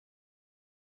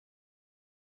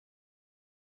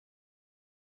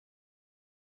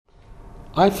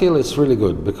I feel it's really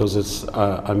good because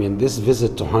I mean, this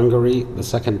visit to Hungary, the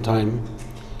second time,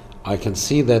 I can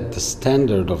see that the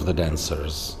standard of the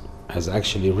dancers has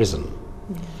actually risen.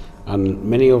 And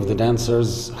many of the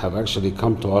dancers have actually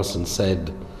come to us and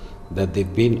said that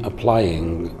they've been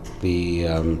applying the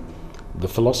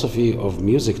philosophy of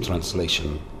music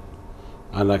translation.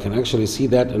 And I can actually see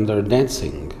that in their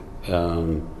dancing.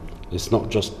 It's not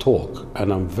just talk.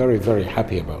 And I'm very, very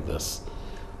happy about this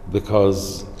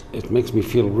because it makes me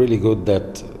feel really good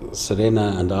that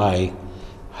Serena and I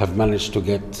have managed to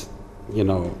get, you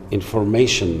know,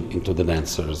 information into the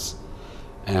dancers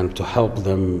and to help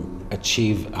them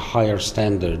achieve a higher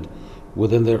standard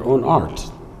within their own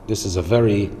art. This is a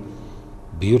very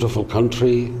beautiful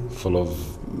country full of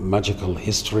magical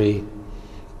history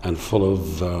and full of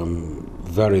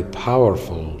very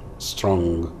powerful,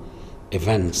 strong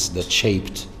events that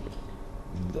shaped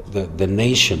the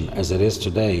nation as it is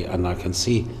today. And I can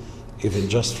see, even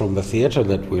just from the theater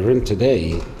that we're in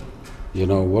today, you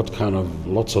know, what kind of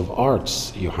lots of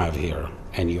arts you have here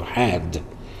and you had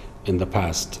in the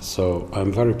past. So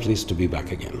I'm very pleased to be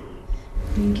back again.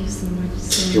 Thank you so much.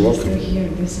 So You're welcome. To hear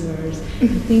these words. I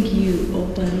think you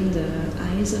opened the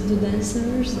eyes of the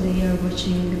dancers. They are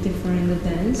watching different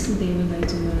dance. They would like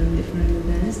to learn different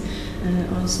dance.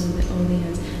 Also the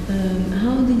audience.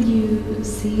 How did you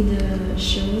see the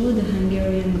show, the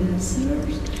Hungarian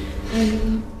dancers?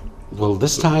 Well,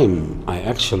 this time I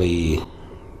actually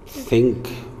think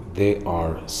they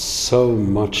are so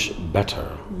much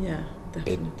better. Yeah,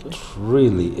 definitely. It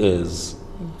really is.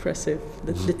 Impressive.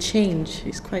 The change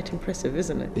is quite impressive,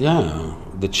 isn't it? Yeah,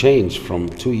 the change from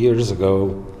 2 years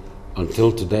ago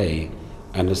until today,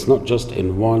 and it's not just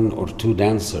in one or two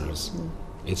dancers.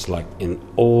 It's like in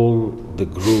all the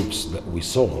groups that we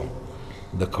saw.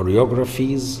 The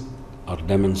choreographies are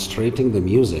demonstrating the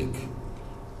music,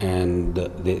 and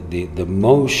the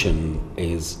motion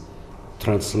is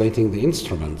translating the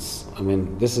instruments. I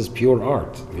mean, this is pure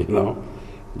art, you know.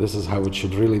 This is how it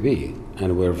should really be.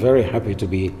 And we're very happy to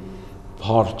be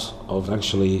part of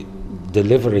actually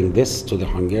delivering this to the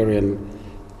Hungarian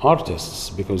artists,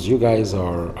 because you guys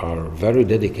are very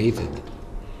dedicated.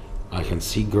 I can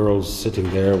see girls sitting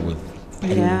there with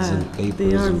pens and papers.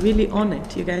 They are really on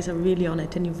it. You guys are really on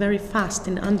it. And you're very fast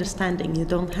in understanding. You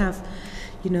don't have,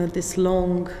 you know, this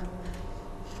long,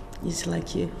 it's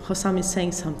like you, Hossam is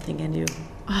saying something and you,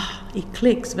 it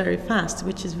clicks very fast,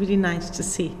 which is really nice to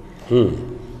see.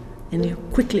 And you're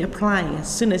quickly applying. As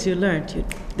soon as you learned, you're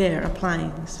there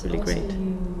applying. It's really great.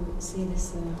 You see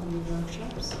this on the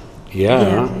workshops?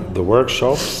 Yeah, the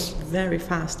workshops. Very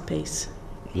fast pace.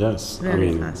 Yes,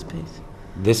 Very fast pace.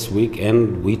 This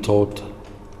weekend we taught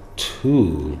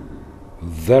two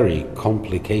very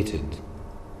complicated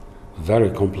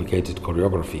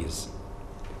choreographies.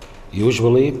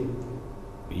 Usually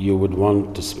you would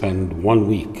want to spend 1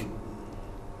 week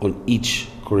on each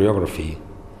choreography,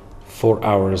 4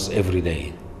 hours every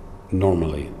day,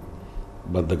 normally.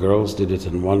 But the girls did it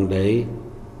in 1 day,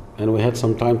 and we had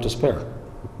some time to spare.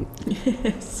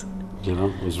 Yes. You know,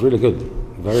 it was really good,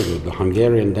 very good. The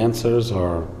Hungarian dancers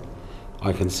are,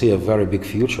 I can see a very big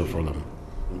future for them.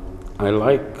 I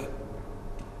like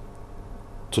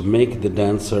to make the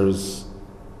dancers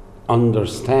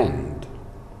understand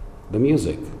the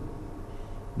music,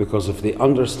 because if they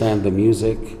understand the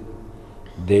music,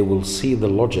 they will see the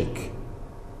logic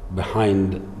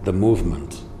behind the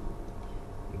movement,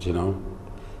 you know.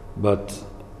 But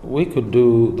we could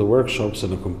do the workshops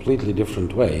in a completely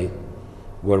different way,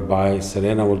 whereby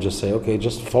Serena will just say, okay,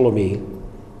 just follow me,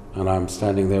 and I'm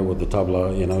standing there with the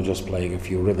tabla, you know, just playing a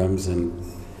few rhythms and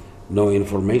no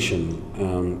information.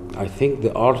 I think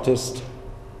the artist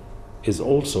is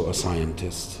also a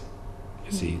scientist,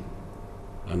 you see.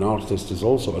 An artist is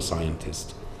also a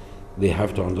scientist. They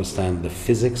have to understand the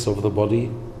physics of the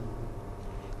body.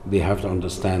 They have to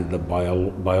understand the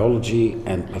biology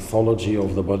and pathology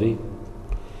of the body.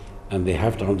 And they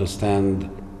have to understand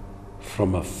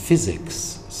from a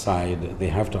physics side, they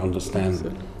have to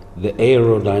understand the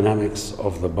aerodynamics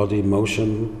of the body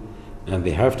motion, and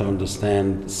they have to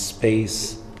understand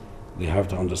space, they have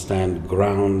to understand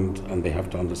ground, and they have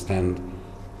to understand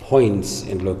points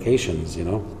in locations, you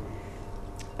know.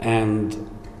 And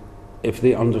if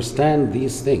they understand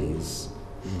these things,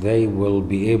 they will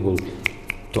be able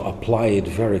to apply it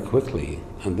very quickly.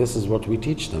 And this is what we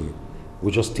teach them.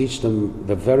 We just teach them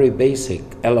the very basic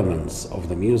elements of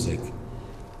the music,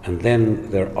 and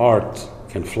then their art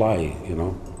can fly, you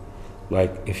know.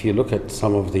 Like if you look at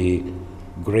some of the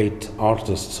great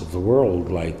artists of the world,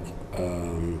 like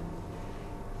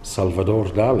Salvador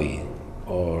Dali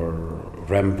or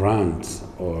Rembrandt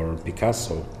or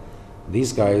Picasso,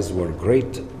 These guys were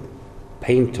great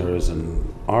painters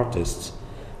and artists,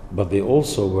 but they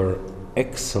also were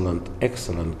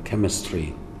excellent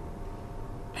chemistry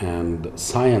and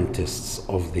scientists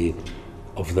of the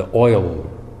oil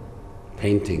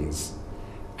paintings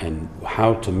and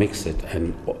how to mix it,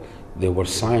 and they were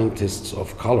scientists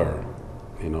of color,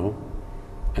 you know.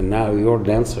 And now you're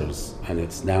dancers, and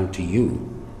it's down to you,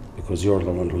 because you're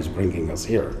the one who's bringing us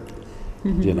here.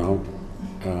 You know,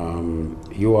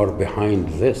 you are behind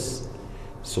this,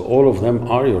 so all of them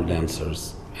are your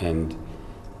dancers, and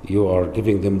you are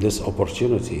giving them this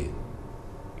opportunity,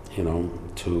 you know,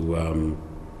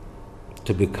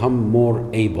 to become more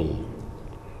able,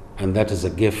 and that is a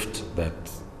gift that.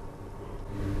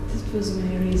 That was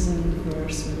my reason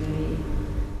first when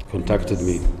I contacted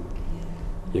me.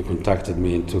 You contacted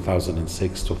me in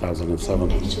 2006,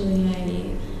 2007.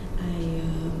 Actually, I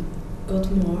got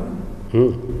more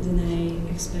than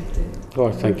I expected.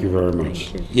 Oh, thank you very much.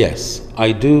 Thank you. Yes,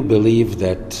 I do believe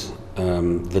that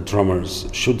the drummers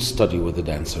should study with the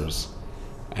dancers.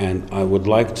 And I would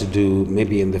like to do,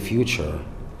 maybe in the future,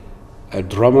 a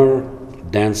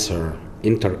drummer-dancer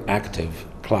interactive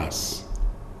class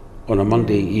on a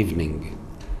Monday evening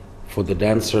for the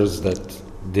dancers that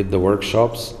did the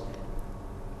workshops.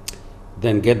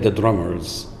 Then get the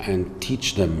drummers and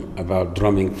teach them about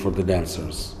drumming for the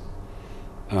dancers.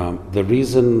 The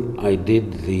reason I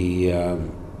did the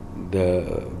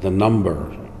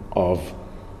number of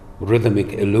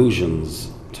rhythmic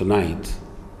illusions tonight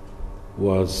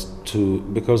was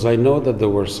because I know that there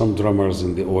were some drummers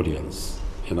in the audience,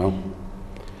 you know,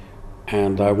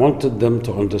 and I wanted them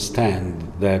to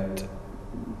understand that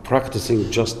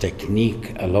practicing just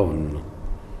technique alone,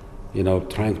 you know,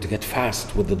 trying to get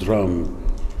fast with the drum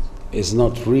is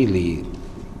not really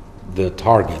the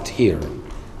target here,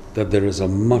 that there is a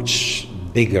much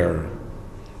bigger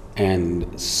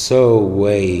and so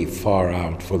way far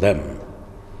out for them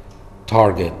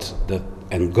target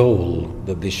and goal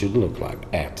that they should look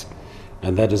at.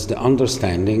 And that is the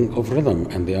understanding of rhythm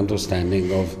and the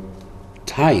understanding of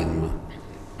time.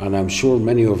 And I'm sure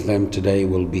many of them today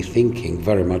will be thinking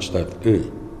very much that,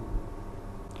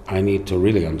 I need to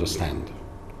really understand.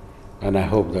 And I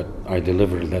hope that I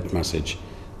deliver that message.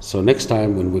 So next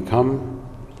time when we come,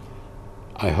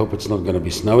 I hope it's not going to be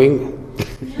snowing.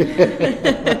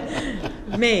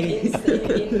 May.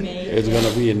 In May. It's going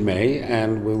to be in May,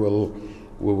 and we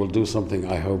will do something,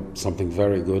 I hope, something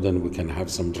very good, and we can have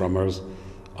some drummers.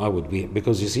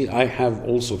 Because you see, I have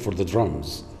also for the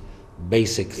drums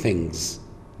basic things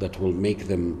that will make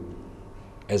them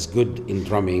as good in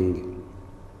drumming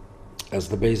as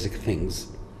the basic things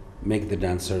make the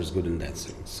dancers good in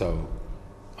dancing. So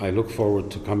I look forward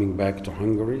to coming back to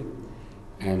Hungary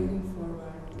and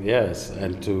yes,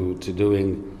 and to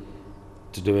doing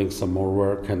some more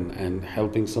work and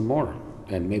helping some more.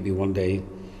 And maybe one day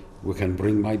we can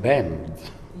bring my band.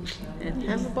 And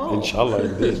have a ball. Inshallah,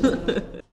 indeed.